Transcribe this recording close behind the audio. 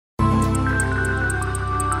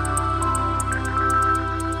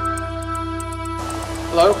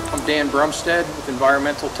Hello, I'm Dan Brumstead with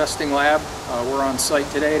Environmental Testing Lab. We're on site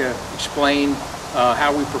today to explain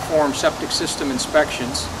how we perform septic system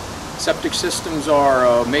inspections. Septic systems are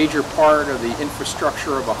a major part of the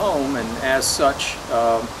infrastructure of a home, and as such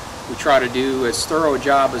we try to do as thorough a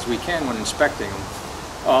job as we can when inspecting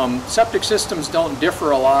them. Septic systems don't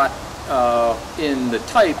differ a lot in the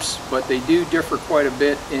types, but they do differ quite a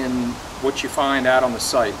bit in what you find out on the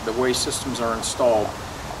site, the way systems are installed.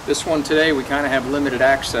 This one today, we kind of have limited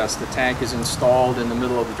access. The tank is installed in the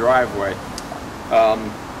middle of the driveway.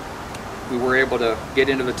 We were able to get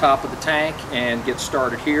into the top of the tank and get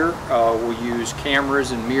started here. We'll use cameras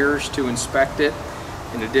and mirrors to inspect it.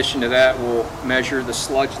 In addition to that, we'll measure the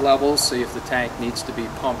sludge levels, see if the tank needs to be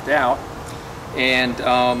pumped out, and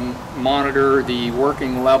monitor the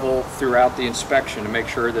working level throughout the inspection to make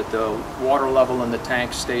sure that the water level in the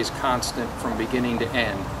tank stays constant from beginning to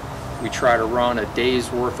end. We try to run a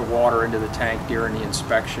day's worth of water into the tank during the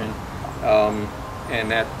inspection, and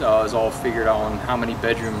that is all figured on how many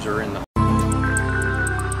bedrooms are in the home.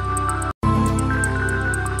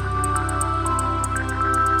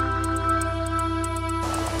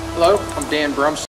 Hello, I'm Dan Brumstead.